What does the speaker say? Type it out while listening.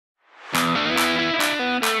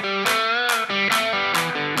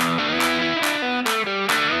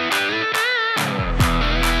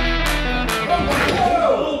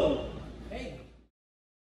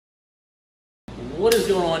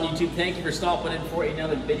YouTube? Thank you for stopping in for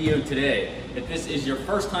another video today. If this is your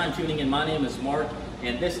first time tuning in, my name is Mark,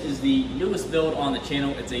 and this is the newest build on the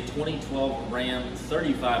channel. It's a 2012 Ram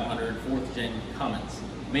 3500 4th Gen Cummins.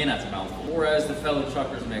 Man, that's a mouthful. Or as the fellow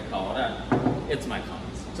truckers may call it, it's my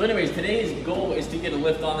Cummins. So anyways, today's goal is to get a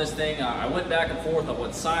lift on this thing. I went back and forth on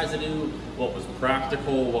what size to do, what was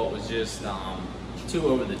practical, what was just too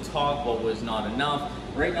over the top, what was not enough.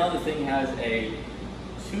 Right now the thing has a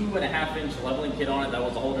 2.5-inch leveling kit on it. That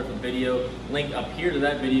was a whole different video. Link up here to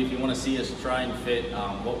that video if you want to see us try and fit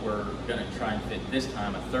what we're going to try and fit this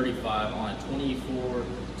time, a 35 on a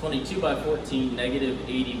 22 by 14 negative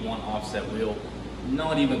 81 offset wheel.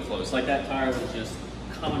 Not even close. Like that tire was just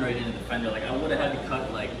coming right into the fender. Like I would have had to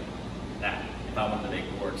cut like that if I wanted to make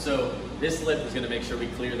it work. So this lift is going to make sure we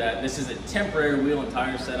clear that. This is a temporary wheel and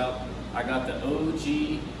tire setup. I got the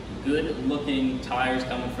OG good looking tires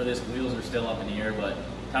coming for this. Wheels are still up in the air, but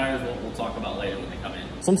tires we'll talk about later when they come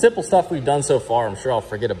in. Some simple stuff we've done so far. I'm sure I'll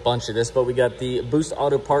forget a bunch of this, but we got the Boost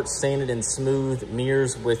Auto Parts sanded and smooth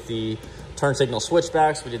mirrors with the turn signal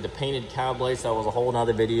switchbacks. We did the painted cab lights. That was a whole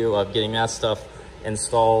nother video of getting that stuff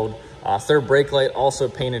installed. Third brake light also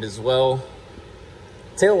painted as well.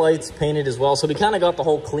 Tail lights painted as well. So we kind of got the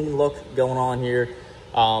whole clean look going on here.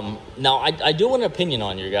 Now I do want an opinion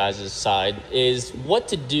on your guys' side is what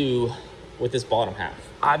to do with this bottom half.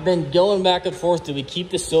 I've been going back and forth. Do we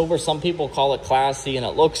keep the silver? Some people call it classy and it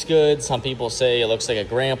looks good. Some people say it looks like a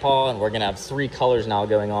grandpa, and we're gonna have 3 colors now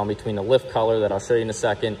going on between the lift color that I'll show you in a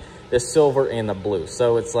second, the silver and the blue.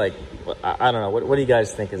 So it's like, I don't know, what do you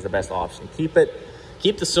guys think is the best option? Keep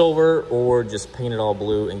the silver, or just paint it all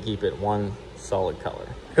blue and keep it one solid color?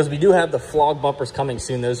 Because we do have the flog bumpers coming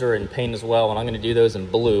soon. Those are in paint as well, and I'm gonna do those in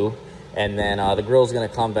blue. And then the grill's gonna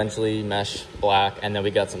come eventually mesh black. And then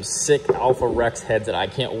we got some sick Alpha Rex heads that I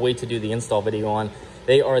can't wait to do the install video on.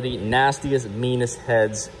 They are the nastiest, meanest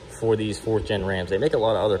heads for these 4th Gen Rams. They make a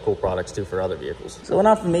lot of other cool products too for other vehicles. So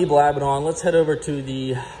enough of me blabbing on. Let's head over to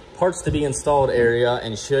the parts to be installed area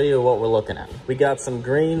and show you what we're looking at. We got some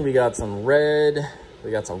green, we got some red,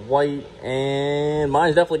 we got some white, and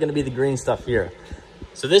mine's definitely gonna be the green stuff here.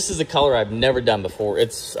 So this is a color I've never done before.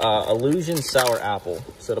 It's Illusion Sour Apple.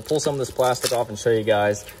 So to pull some of this plastic off and show you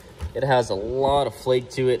guys, it has a lot of flake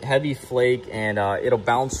to it, heavy flake, and it'll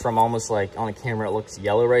bounce from almost like on a camera, it looks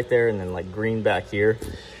yellow right there, and then like green back here.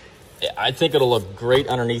 I think it'll look great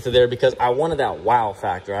underneath of there because I wanted that wow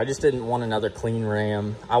factor. I just didn't want another clean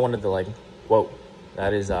Ram. I wanted to like, whoa,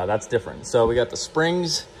 that's different. So we got the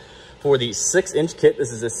springs for the 6-inch kit.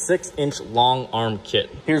 This is a 6-inch long arm kit.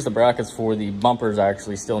 Here's the brackets for the bumpers. I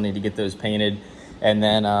actually still need to get those painted. And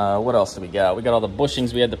then what else do we got? We got all the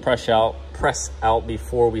bushings we had to press out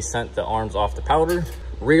before we sent the arms off to powder.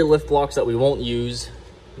 Rear lift blocks that we won't use.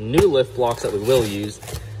 New lift blocks that we will use.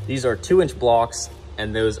 These are 2-inch blocks,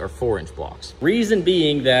 and those are 4-inch blocks. Reason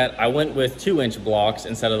being that I went with 2-inch blocks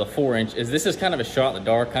instead of the 4-inch is this is kind of a shot in the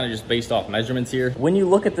dark, kind of just based off measurements here. When you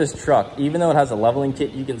look at this truck, even though it has a leveling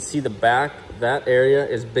kit, you can see the back, that area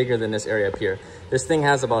is bigger than this area up here. This thing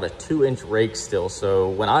has about a 2-inch rake still. So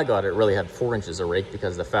when I got it, it really had 4 inches of rake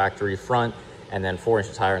because the factory front and then 4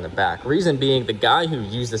 inches higher in the back. Reason being, the guy who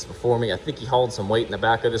used this before me, I think he hauled some weight in the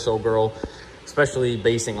back of this old girl, especially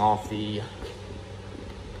basing off the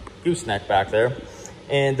gooseneck back there.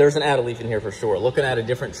 And there's an add-a leaf in here for sure. Looking at a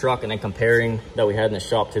different truck and then comparing that we had in the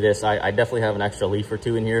shop to this, I definitely have an extra leaf or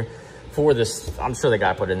 2 in here for this. I'm sure the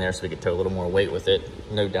guy put it in there so we could tow a little more weight with it.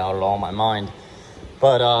 No doubt at all in my mind.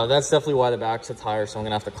 But that's definitely why the back sits higher, so I'm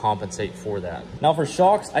gonna have to compensate for that. Now for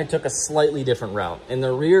shocks, I took a slightly different route. In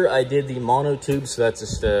the rear, I did the mono tube, so that's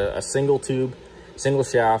just a single tube, single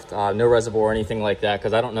shaft, no reservoir or anything like that,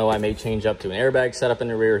 because I don't know, I may change up to an airbag setup in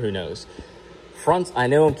the rear, who knows. Fronts, I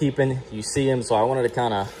know I'm keeping, you see them, so I wanted to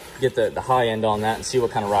kind of get the high end on that and see what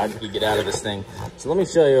kind of ride we could get out of this thing. So let me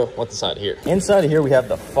show you what's inside of here. Inside of here, we have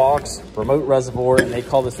the Fox remote reservoir, and they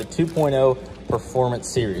call this the 2.0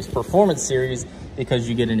 Performance Series. Performance Series because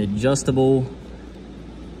you get an adjustable,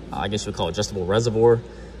 I guess we call it adjustable reservoir,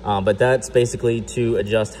 but that's basically to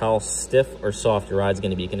adjust how stiff or soft your ride's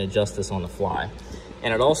gonna be. You can adjust this on the fly.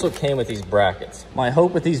 And it also came with these brackets. My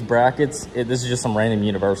hope with these brackets, this is just some random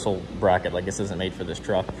universal bracket, like this isn't made for this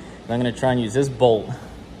truck. And I'm gonna try and use this bolt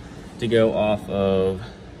to go off of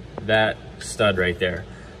that stud right there.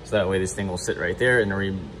 So that way this thing will sit right there and the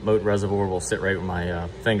remote reservoir will sit right where my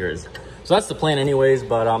finger is. So that's the plan anyways,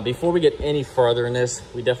 but before we get any farther in this,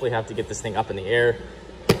 we definitely have to get this thing up in the air.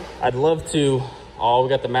 I'd love to, we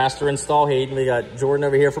got the master install Hayden, we got Jordan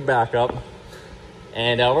over here for backup.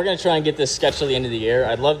 And we're gonna try and get this sketch to the end of the air.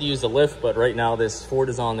 I'd love to use the lift, but right now this Ford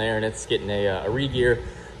is on there and it's getting a re-gear.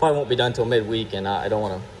 Probably won't be done till midweek, and I don't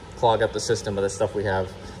wanna clog up the system with the stuff we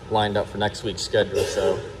have lined up for next week's schedule.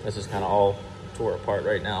 So this is kind of all tore apart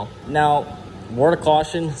right now. Now, word of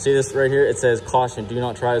caution, see this right here? It says caution, do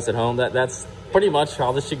not try this at home. That's pretty much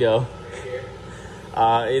how this should go.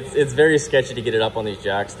 It's very sketchy to get it up on these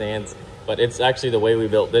jack stands, but it's actually the way we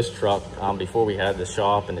built this truck before we had the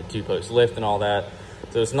shop and the 2-post lift and all that.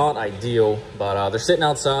 So it's not ideal, but they're sitting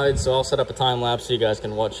outside, so I'll set up a time lapse so you guys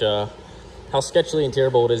can watch how sketchily and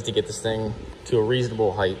terrible it is to get this thing to a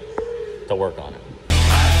reasonable height to work on it.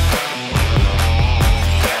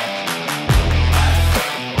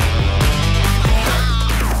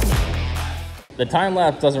 The time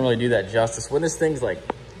lapse doesn't really do that justice. When this thing's like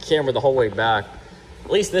cambered the whole way back,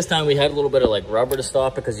 at least this time we had a little bit of like rubber to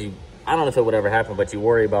stop it, because I don't know if it would ever happen, but you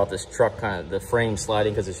worry about this truck kind of the frame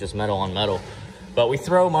sliding because it's just metal on metal. But we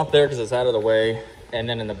throw them up there because it's out of the way. And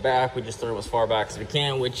then in the back, we just throw them as far back as we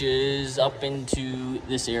can, which is up into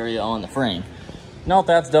this area on the frame. Now that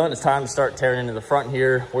that's done, it's time to start tearing into the front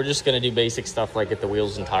here. We're just gonna do basic stuff like get the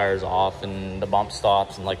wheels and tires off and the bump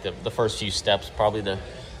stops and like the first few steps, probably the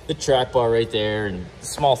track bar right there and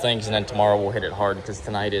small things. And then tomorrow we'll hit it hard because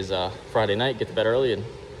tonight is Friday night. Get to bed early and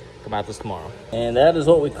come out this tomorrow. And that is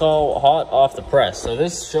what we call hot off the press. So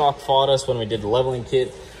this shock fought us when we did the leveling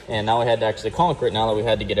kit, and now we had to actually conquer it now that we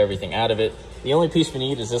had to get everything out of it. The only piece we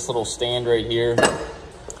need is this little stand right here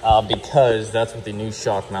because that's what the new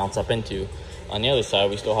shock mounts up into. On the other side,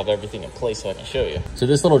 we still have everything in place so I can show you. So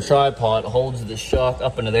this little tripod holds the shock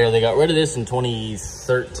up into there. They got rid of this in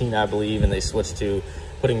 2013, I believe, and they switched to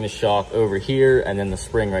putting the shock over here and then the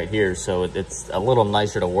spring right here. So it's a little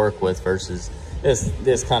nicer to work with versus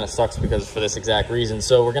this kind of sucks because for this exact reason.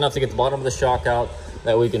 So we're gonna have to get the bottom of the shock out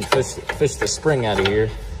that we can fish the spring out of here,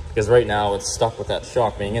 because right now it's stuck with that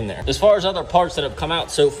shock being in there. As far as other parts that have come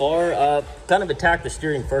out so far, kind of attack the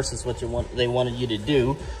steering first is what they wanted you to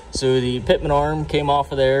do. So the pitman arm came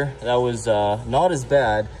off of there. That was not as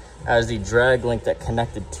bad as the drag link that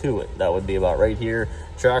connected to it. That would be about right here.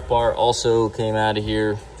 Track bar also came out of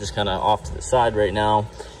here, just kind of off to the side right now.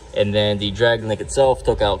 And then the drag link itself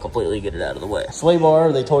took out completely, get it out of the way. Sway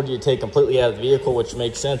bar, they told you to take completely out of the vehicle, which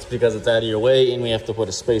makes sense because it's out of your way, and we have to put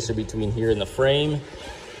a spacer between here and the frame.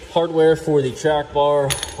 Hardware for the track bar,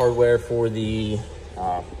 hardware for the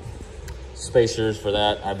spacers for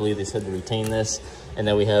that. I believe they said to retain this. And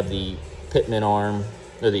then we have the pitman arm,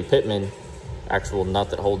 or the pitman actual nut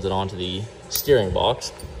that holds it onto the steering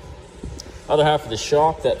box. Other half of the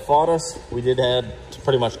shock that fought us, we did have to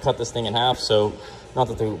pretty much cut this thing in half. So not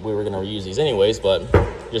that we were gonna reuse these anyways, but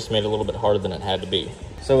just made it a little bit harder than it had to be.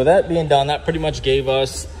 So with that being done, that pretty much gave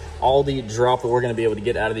us all the drop that we're going to be able to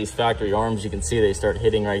get out of these factory arms. You can see they start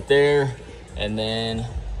hitting right there, and then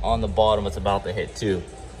on the bottom it's about to hit too.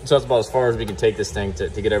 So that's about as far as we can take this thing to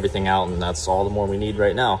get everything out, and that's all the more we need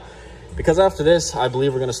right now, because after this I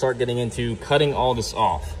believe we're going to start getting into cutting all this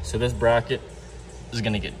off. So this bracket is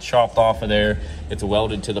going to get chopped off of there, it's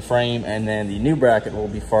welded to the frame, and then the new bracket will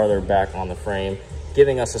be farther back on the frame,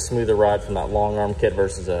 giving us a smoother ride from that long arm kit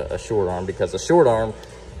versus a short arm, because a short arm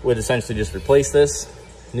would essentially just replace this.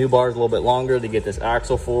 New bar is a little bit longer to get this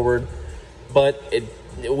axle forward, but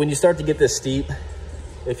when you start to get this steep,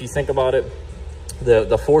 if you think about it,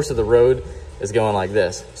 the force of the road is going like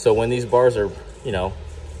this. So when these bars are, you know,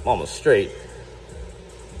 almost straight,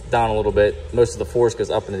 down a little bit, most of the force goes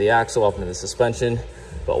up into the axle, up into the suspension.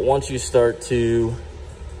 But once you start to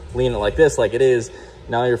lean it like this, like it is,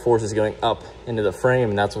 now your force is going up into the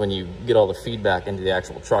frame, and that's when you get all the feedback into the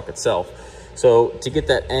actual truck itself. So to get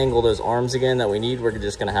that angle, those arms again that we need, we're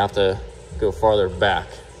just gonna have to go farther back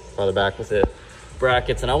with the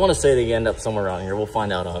brackets. And I wanna say they end up somewhere around here. We'll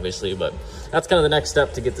find out obviously, but that's kind of the next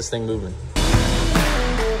step to get this thing moving.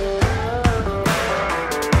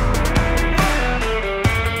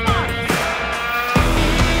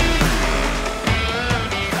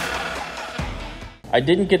 I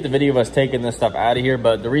didn't get the video of us taking this stuff out of here,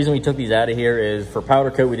 but the reason we took these out of here is for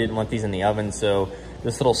powder coat, we didn't want these in the oven. So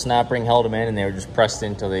this little snap ring held them in, and they were just pressed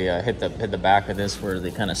in until they hit the back of this, where they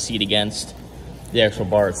kind of seat against the actual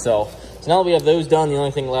bar itself. So now that we have those done, the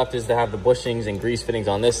only thing left is to have the bushings and grease fittings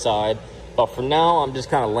on this side. But for now, I'm just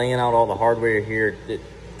kind of laying out all the hardware here. It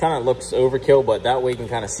kind of looks overkill, but that way you can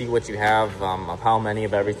kind of see what you have, of how many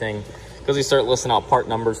of everything. Because we start listing out part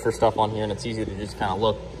numbers for stuff on here, and it's easier to just kind of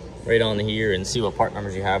look right on here and see what part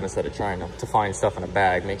numbers you have instead of trying to find stuff in a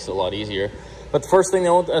bag. Makes it a lot easier. But the first thing they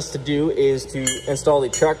want us to do is to install the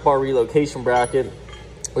track bar relocation bracket,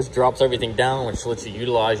 which drops everything down, which lets you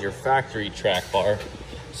utilize your factory track bar.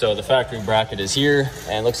 So the factory bracket is here,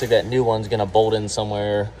 and it looks like that new one's gonna bolt in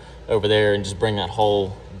somewhere over there and just bring that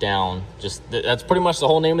hole down. That's pretty much the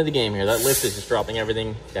whole name of the game here. That lift is just dropping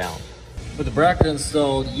everything down. With the bracket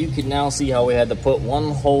installed, you can now see how we had to put one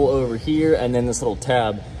hole over here, and then this little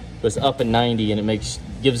tab goes up at 90, and it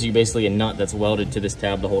gives you basically a nut that's welded to this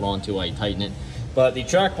tab to hold on to while you tighten it. But the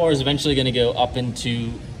track bar is eventually going to go up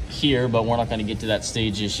into here, but we're not going to get to that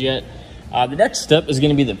stage just yet. The next step is going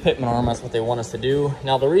to be the pitman arm. That's what they want us to do.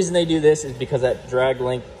 Now, the reason they do this is because that drag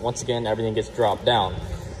link, once again, everything gets dropped down.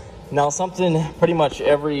 Now, something pretty much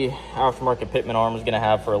every aftermarket pitman arm is going to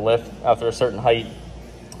have for a lift after a certain height.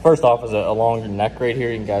 First off is a longer neck right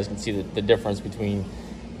here. You guys can see the difference between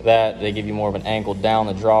that. They give you more of an angle down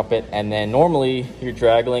to drop it. And then normally your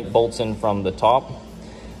drag link bolts in from the top.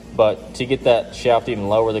 But to get that shaft even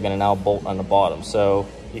lower, they're going to now bolt on the bottom. So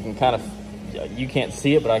you can kind of, you can't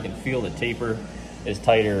see it, but I can feel the taper is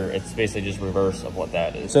tighter. It's basically just reverse of what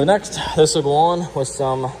that is. So next, this will go on with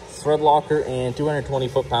some thread locker and 220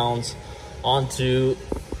 foot-pounds onto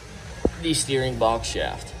the steering box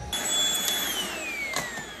shaft.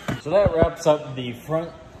 So that wraps up the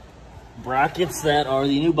front brackets that are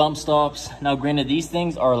the new bump stops. Now, granted, these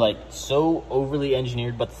things are like so overly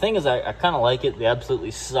engineered, but the thing is, I kind of like it. They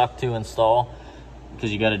absolutely suck to install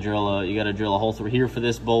because you got to drill a hole through here for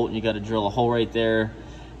this bolt, and you got to drill a hole right there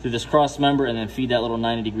through this cross member, and then feed that little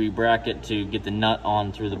 90-degree bracket to get the nut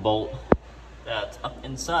on through the bolt that's up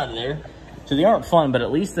inside of there. So they aren't fun, but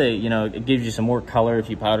at least they, it gives you some more color. If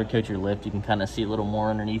you powder coat your lift, you can kind of see a little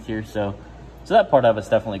more underneath here. So that part of it's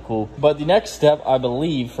definitely cool. But the next step, I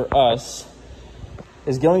believe, for us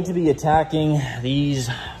is going to be attacking these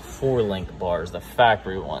 4-link bars, the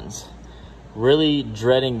factory ones. Really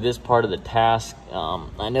dreading this part of the task.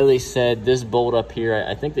 I know they said this bolt up here,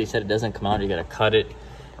 I think they said it doesn't come out, you gotta cut it.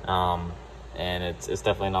 And it's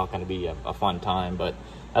definitely not gonna be a fun time, but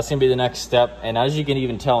that's gonna be the next step. And as you can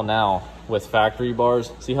even tell now with factory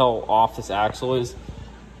bars, see how off this axle is?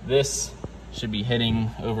 This should be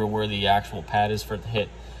hitting over where the actual pad is for it to hit.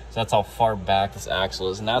 So that's how far back this axle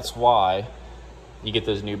is. And that's why you get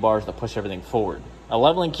those new bars to push everything forward. A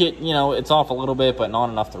leveling kit, it's off a little bit, but not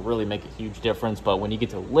enough to really make a huge difference. But when you get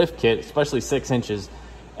to a lift kit, especially 6 inches,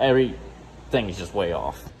 everything is just way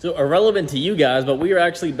off. So irrelevant to you guys, but we are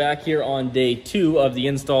actually back here on day 2 of the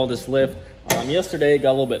install of this lift. Yesterday, got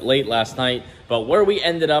a little bit late last night, but where we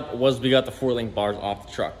ended up was we got the 4-link bars off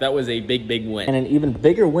the truck. That was a big win. And an even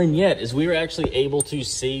bigger win yet is we were actually able to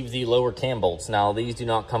save the lower cam bolts. Now, these do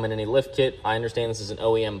not come in any lift kit. I understand this is an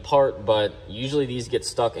OEM part, but usually these get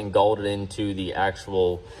stuck and galded into the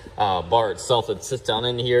actual bar itself that sits down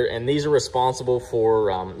in here. And these are responsible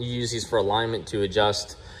for, you use these for alignment to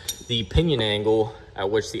adjust the pinion angle at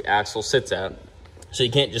which the axle sits at. So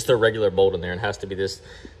you can't just throw a regular bolt in there. It has to be this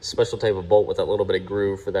special type of bolt with that little bit of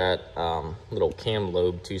groove for that little cam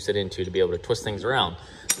lobe to sit into to be able to twist things around.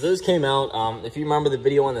 So those came out. If you remember the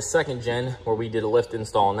video on the 2nd gen where we did a lift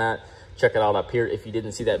install on that, check it out up here. If you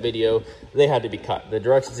didn't see that video, they had to be cut. The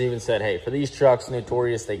directions even said, hey, for these trucks,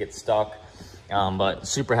 notorious, they get stuck. But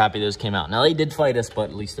super happy those came out. Now, they did fight us, but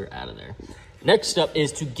at least they're out of there. Next up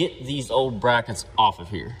is to get these old brackets off of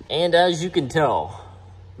here. And as you can tell,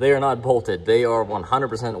 they are not bolted. They are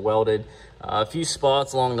 100% welded. A few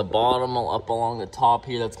spots along the bottom, up along the top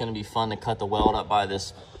here. That's going to be fun to cut the weld up by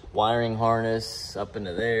this wiring harness up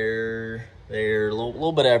into there, a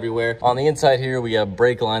little bit everywhere. On the inside here, we have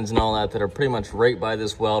brake lines and all that are pretty much right by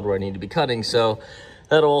this weld where I need to be cutting. So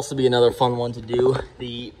that'll also be another fun one to do.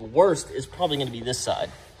 The worst is probably going to be this side,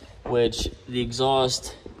 which the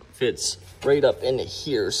exhaust fits right up into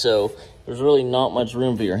here. So there's really not much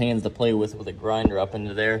room for your hands to play with a grinder up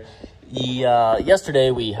into there.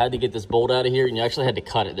 Yesterday, we had to get this bolt out of here, and you actually had to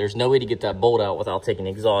cut it. There's no way to get that bolt out without taking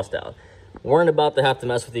the exhaust out. We weren't about to have to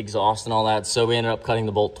mess with the exhaust and all that, so we ended up cutting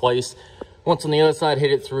the bolt twice. Once on the other side,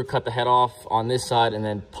 hit it through, cut the head off on this side, and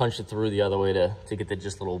then punch it through the other way to get the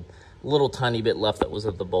just little tiny bit left that was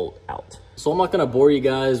of the bolt out. So I'm not going to bore you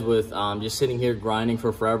guys with just sitting here grinding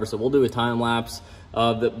for forever, so we'll do a time lapse.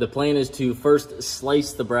 The plan is to first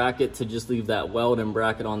slice the bracket to just leave that weld and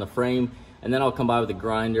bracket on the frame, and then I'll come by with a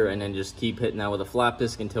grinder and then just keep hitting that with a flap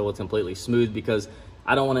disc until it's completely smooth, because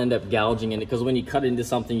I don't want to end up gouging in it, because when you cut into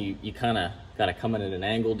something, you kind of got to come in at an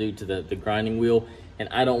angle due to the grinding wheel, and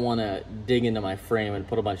I don't want to dig into my frame and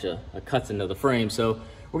put a bunch of cuts into the frame. So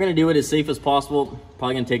we're going to do it as safe as possible.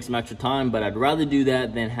 Probably going to take some extra time, but I'd rather do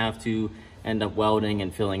that than have to end up welding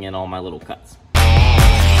and filling in all my little cuts.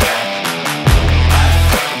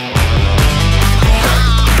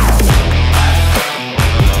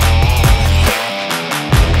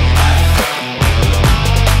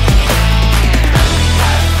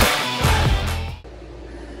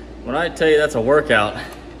 When I tell you that's a workout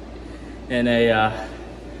in a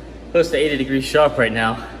close to 80-degree shop right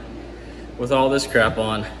now with all this crap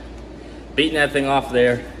on, beating that thing off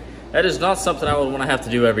there, That is not something I would want to have to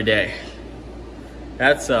do every day.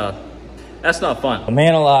 That's not fun.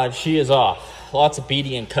 Man alive, she is off. Lots of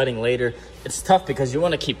beating and cutting later. It's tough because you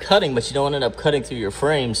want to keep cutting, but you don't end up cutting through your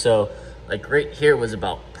frame. So like right here was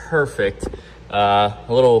about perfect. A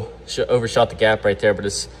little overshot the gap right there, but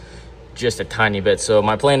it's just a tiny bit. So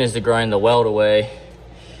my plan is to grind the weld away.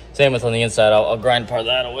 Same with on the inside. I'll grind part of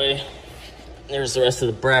that away. There's the rest of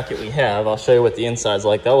the bracket we have. I'll show you what the inside's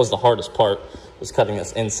like. That was the hardest part, was cutting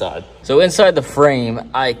this inside. So inside the frame,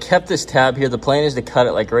 I kept this tab here. The plan is to cut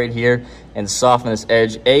it like right here and soften this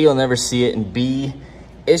edge. A, you'll never see it, and B,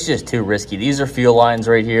 it's just too risky. These are fuel lines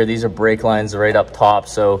right here. These are brake lines right up top.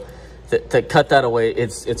 So to cut that away,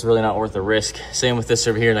 it's really not worth the risk. Same with this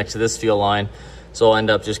over here next to this fuel line. So I'll end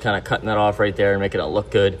up just kind of cutting that off right there and making it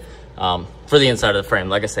look good for the inside of the frame.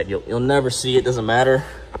 Like I said, you'll never see it, doesn't matter.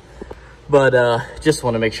 But just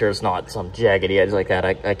want to make sure it's not some jaggedy edge like that.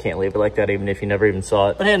 I can't leave it like that even if you never even saw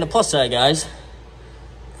it. But hey, on the plus side, guys,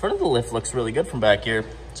 front of the lift looks really good from back here.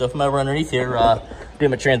 So if I'm ever underneath here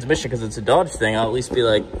doing my transmission, because it's a Dodge thing, I'll at least be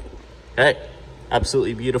like, hey,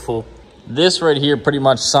 absolutely beautiful. This right here pretty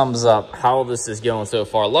much sums up how this is going so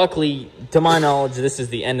far. Luckily, to my knowledge, this is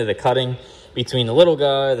the end of the cutting between the little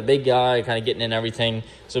guy, the big guy, kind of getting in everything.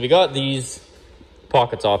 So we got these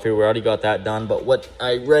pockets off here. We already got that done. But what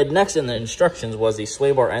I read next in the instructions was the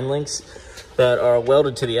sway bar end links that are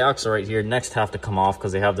welded to the axle right here next have to come off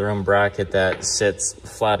because they have their own bracket that sits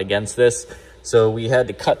flat against this. So we had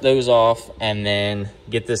to cut those off and then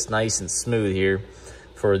get this nice and smooth here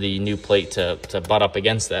for the new plate to butt up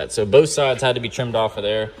against that. So both sides had to be trimmed off of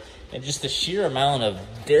there. And just the sheer amount of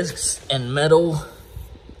discs and metal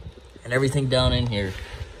and everything down in here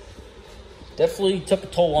definitely took a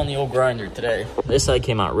toll on the old grinder today. This side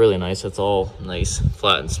came out really nice. It's all nice,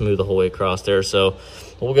 flat and smooth the whole way across there. So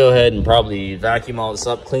we'll go ahead and probably vacuum all this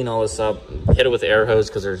up, clean all this up, hit it with the air hose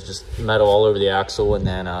because there's just metal all over the axle, and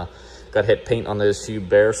then got to hit paint on those few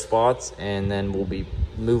bare spots, and then we'll be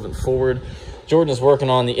moving forward. Jordan is working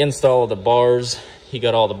on the install of the bars. He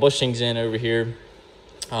got all the bushings in over here.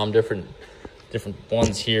 Different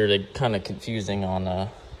ones here. They're kind of confusing on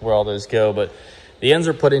where all those go, but the ends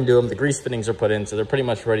are put into them. The grease fittings are put in, so they're pretty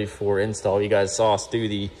much ready for install. You guys saw us do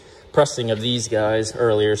the pressing of these guys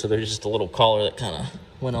earlier, so there's just a little collar that kind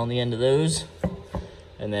of went on the end of those.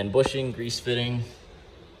 And then bushing, grease fitting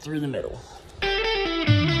through the middle.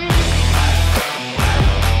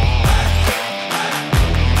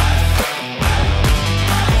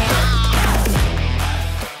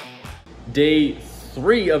 Day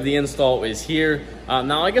 3 of the install is here.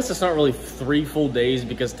 Now, I guess it's not really 3 full days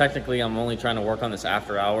because technically I'm only trying to work on this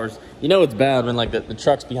after hours. You know it's bad when like the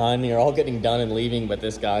trucks behind me are all getting done and leaving, but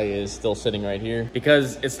this guy is still sitting right here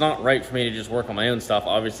because it's not right for me to just work on my own stuff.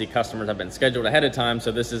 Obviously, customers have been scheduled ahead of time,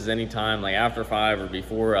 so this is any time like after 5 or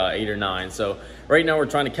before 8 or 9. So right now we're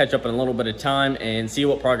trying to catch up in a little bit of time and see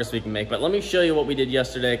what progress we can make. But let me show you what we did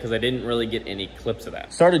yesterday because I didn't really get any clips of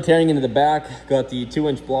that. Started tearing into the back, got the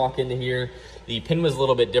 2-inch block into here. The pin was a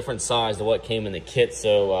little bit different size to what came in the kit,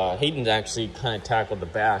 so Hayden actually kind of tackled the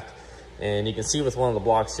back. And you can see with one of the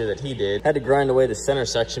blocks here that he did. Had to grind away the center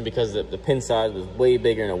section because the pin size was way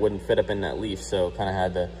bigger and it wouldn't fit up in that leaf, so kind of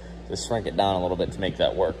had to shrink it down a little bit to make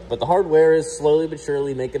that work. But the hardware is slowly but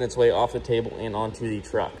surely making its way off the table and onto the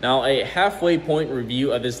truck. Now, a halfway point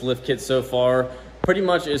review of this lift kit so far pretty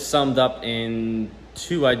much is summed up in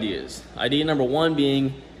 2 ideas. Idea number 1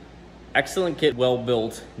 being excellent kit, well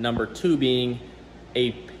built. Number 2 being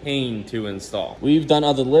a pain to install. We've done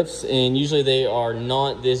other lifts and usually they are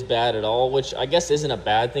not this bad at all, which I guess isn't a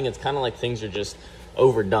bad thing. It's kind of like things are just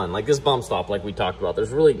overdone. Like this bump stop, like we talked about, there's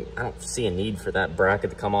really, I don't see a need for that bracket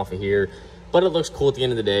to come off of here, but it looks cool at the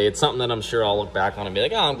end of the day. It's something that I'm sure I'll look back on and be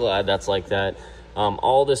like, oh, I'm glad that's like that.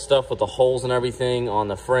 All this stuff with the holes and everything on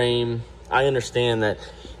the frame, I understand that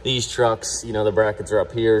these trucks, you know, the brackets are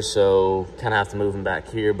up here, so kind of have to move them back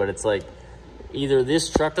here, but it's like, either this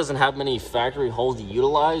truck doesn't have many factory holes to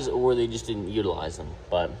utilize or they just didn't utilize them.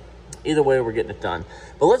 But either way, we're getting it done.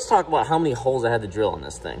 But let's talk about how many holes I had to drill in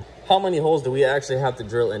this thing. How many holes do we actually have to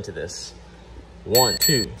drill into this? 1,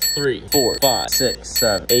 2, 3, 4, 5, 6,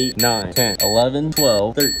 7, 8, 9, 10, 11,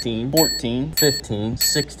 12, 13, 14, 15,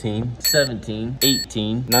 16, 17,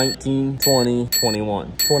 18, 19, 20,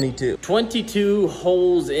 21, 22. 22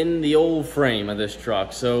 holes in the old frame of this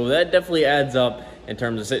truck. So that definitely adds up in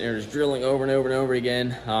terms of sitting there just drilling over and over and over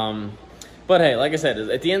again. But hey, like I said,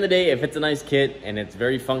 at the end of the day, if it's a nice kit and it's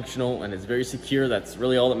very functional and it's very secure, that's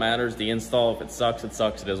really all that matters. The install, if it sucks, it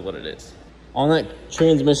sucks. It is what it is. On that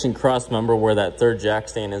transmission cross member where that third jack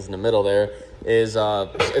stand is in the middle there, is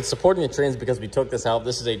it's supporting the trans because we took this out.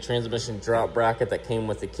 This is a transmission drop bracket that came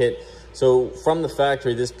with the kit. So from the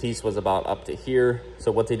factory, this piece was about up to here.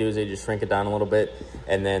 So what they do is they just shrink it down a little bit,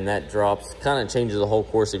 and then that drops, kind of changes the whole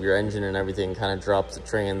course of your engine and everything, kind of drops the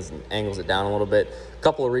trans and angles it down a little bit. A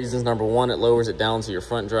couple of reasons. Number one, it lowers it down so your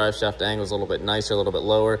front drive shaft angle is a little bit nicer, a little bit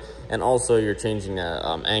lower, and also you're changing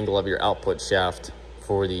the angle of your output shaft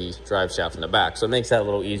for the drive shaft in the back. So it makes that a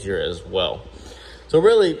little easier as well. So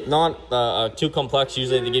really not too complex.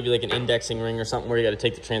 Usually they give you like an indexing ring or something where you got to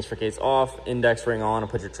take the transfer case off, index ring on, and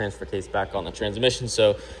put your transfer case back on the transmission.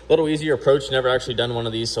 So a little easier approach. Never actually done one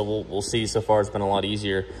of these, so we'll see. So far it's been a lot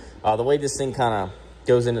easier. The way this thing kind of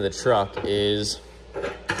goes into the truck is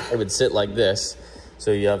it would sit like this.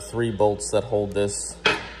 So you have 3 bolts that hold this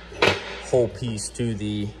whole piece to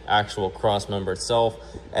the actual cross member itself,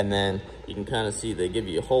 and then you can kind of see they give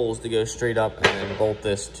you holes to go straight up and then bolt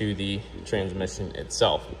this to the transmission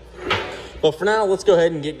itself. But for now, let's go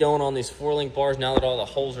ahead and get going on these 4-link bars. Now that all the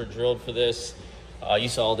holes are drilled for this, you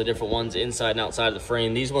saw all the different ones inside and outside of the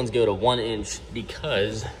frame. These ones go to 1 inch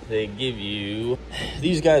because they give you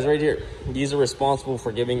these guys right here. These are responsible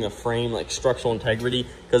for giving the frame like structural integrity,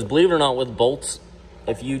 because believe it or not, with bolts,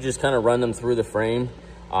 if you just kind of run them through the frame,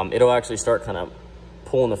 it'll actually start kind of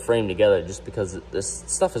pulling the frame together, just because this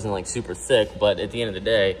stuff isn't like super thick, but at the end of the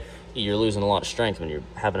day, you're losing a lot of strength when you're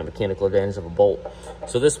having a mechanical advantage of a bolt.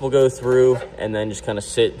 So this will go through and then just kind of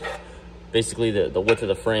sit basically the width of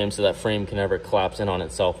the frame, so that frame can never collapse in on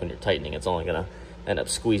itself when you're tightening. It's only gonna end up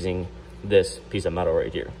squeezing this piece of metal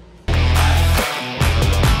right here.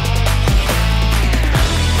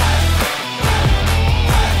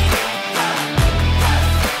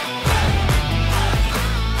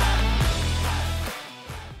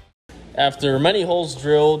 After many holes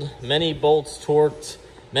drilled, many bolts torqued,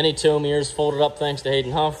 many toe mirrors folded up thanks to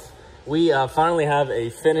Hayden Huff, we finally have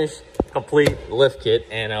a finished, complete lift kit,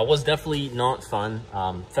 and it was definitely not fun.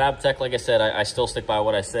 FabTech, like I said, I still stick by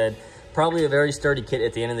what I said. Probably a very sturdy kit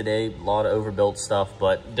at the end of the day, a lot of overbuilt stuff,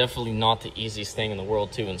 but definitely not the easiest thing in the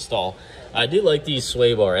world to install. I do like these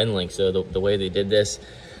sway bar end links, though, the way they did this.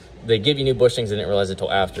 They give you new bushings, I didn't realize it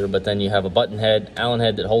until after, but then you have a button head, Allen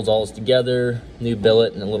head that holds all this together, new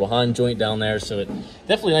billet, and a little hind joint down there. So it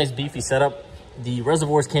definitely a nice beefy setup. The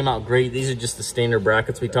reservoirs came out great. These are just the standard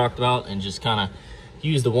brackets we talked about, and just kind of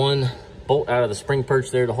used the one bolt out of the spring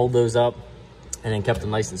perch there to hold those up, and then kept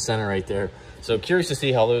them nice and center right there. So curious to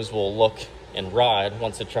see how those will look and ride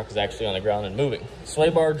once the truck is actually on the ground and moving.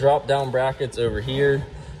 Sway bar drop down brackets over here,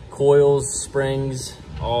 coils, springs,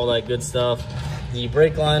 all that good stuff. The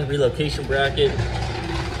brake line relocation bracket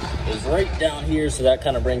is right down here, so that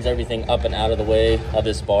kind of brings everything up and out of the way of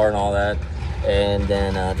this bar and all that. And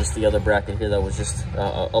then just the other bracket here that was just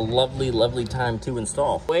a lovely time to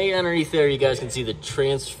install. Way underneath there, you guys can see the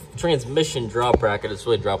transmission drop bracket. It's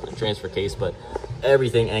really dropping the transfer case, but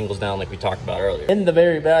everything angles down like we talked about earlier. In the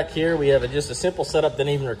very back here, we have just a simple setup, didn't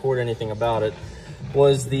even record anything about it,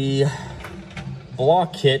 was the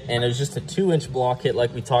block kit, and it was just a 2-inch block kit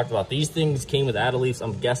like we talked about. These things came with add leaves.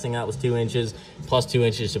 I'm guessing that was 2 inches plus 2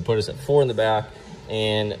 inches to put us at 4 in the back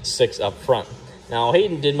and 6 up front. Now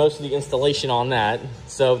Hayden did most of the installation on that,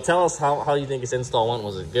 so tell us how you think this install went.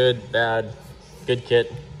 Was it good, bad, good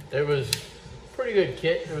kit? It was pretty good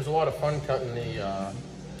kit. It was a lot of fun cutting the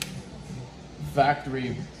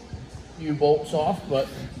factory U-bolts off, but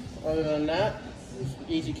other than that,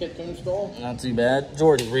 easy kit to install. Not too bad.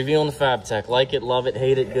 Jordan, review on the FabTech. Like it, love it,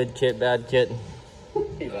 hate it, good kit, bad kit?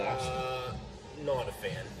 Not a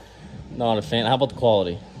fan. Not a fan. How about the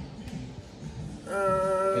quality?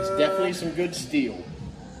 It's definitely some good steel.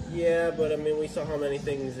 Yeah, but I mean, we saw how many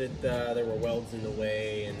things that there were welds in the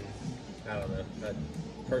way, and I don't know. I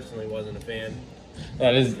personally wasn't a fan.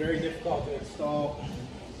 That is very difficult to install.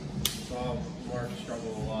 Saw Mark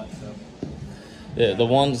struggle a lot, so. Yeah, the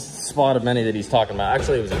one spot of many that he's talking about,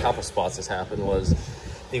 actually it was a couple spots this happened, was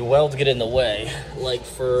the welds get in the way. Like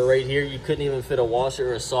for right here, you couldn't even fit a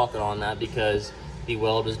washer or a socket on that because the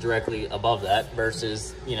weld is directly above that,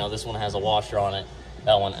 versus, you know, this one has a washer on it.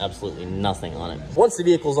 That one, absolutely nothing on it. Once the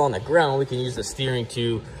vehicle's on the ground, we can use the steering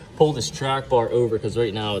to pull this track bar over, because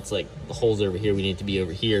right now it's like the holes over here, we need to be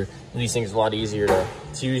over here. And these things are a lot easier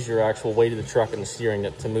to use your actual weight of the truck and the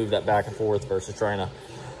steering to move that back and forth versus trying to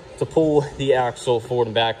pull the axle forward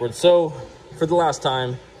and backwards. So for the last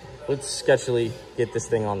time, let's sketchily get this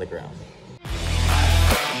thing on the ground.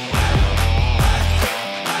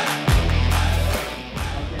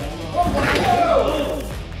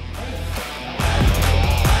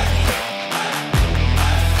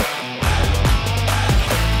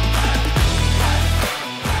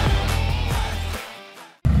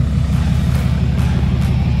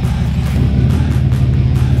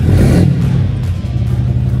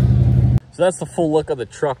 So So that's the full look of the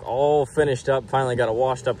truck, all finished up. Finally got it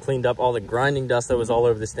washed up, cleaned up. All the grinding dust that was all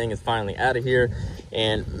over this thing is finally out of here.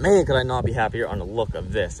 And man, could I not be happier on the look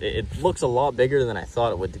of this. It looks a lot bigger than I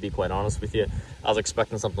thought it would, to be quite honest with you. I was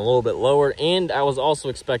expecting something a little bit lower, and I was also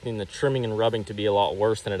expecting the trimming and rubbing to be a lot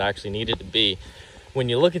worse than it actually needed to be. When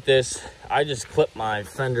you look at this, I just clipped my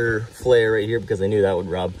fender flare right here because I knew that would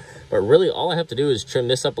rub. But really, all I have to do is trim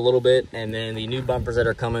this up a little bit, and then the new bumpers that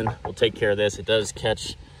are coming will take care of this. It does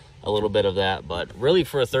catch a little bit of that, but really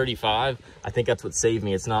for a 35, I think that's what saved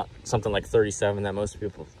me. It's not something like 37 that most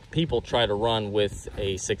people try to run with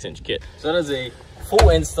a 6-inch kit. So that is a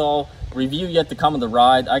full install. Review yet to come of the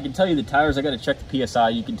ride. I can tell you the tires, I got to check the PSI.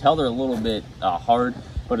 You can tell they're a little bit hard,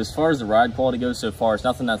 but as far as the ride quality goes so far, it's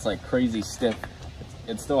nothing that's like crazy stiff.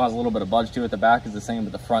 It still has a little bit of budge to it. The back is the same,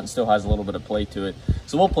 but the front still has a little bit of play to it.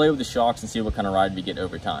 So we'll play with the shocks and see what kind of ride we get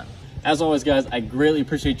over time. As always, guys, I greatly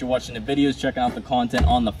appreciate you watching the videos, checking out the content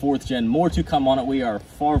on the 4th gen. More to come on it. We are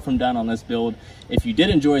far from done on this build. If you did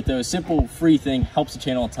enjoy it, though, a simple, free thing helps the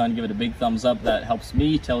channel a ton. Give it a big thumbs up. That helps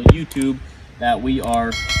me tell YouTube that we are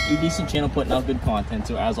a decent channel putting out good content.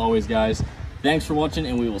 So as always, guys, thanks for watching,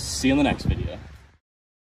 and we will see you in the next video.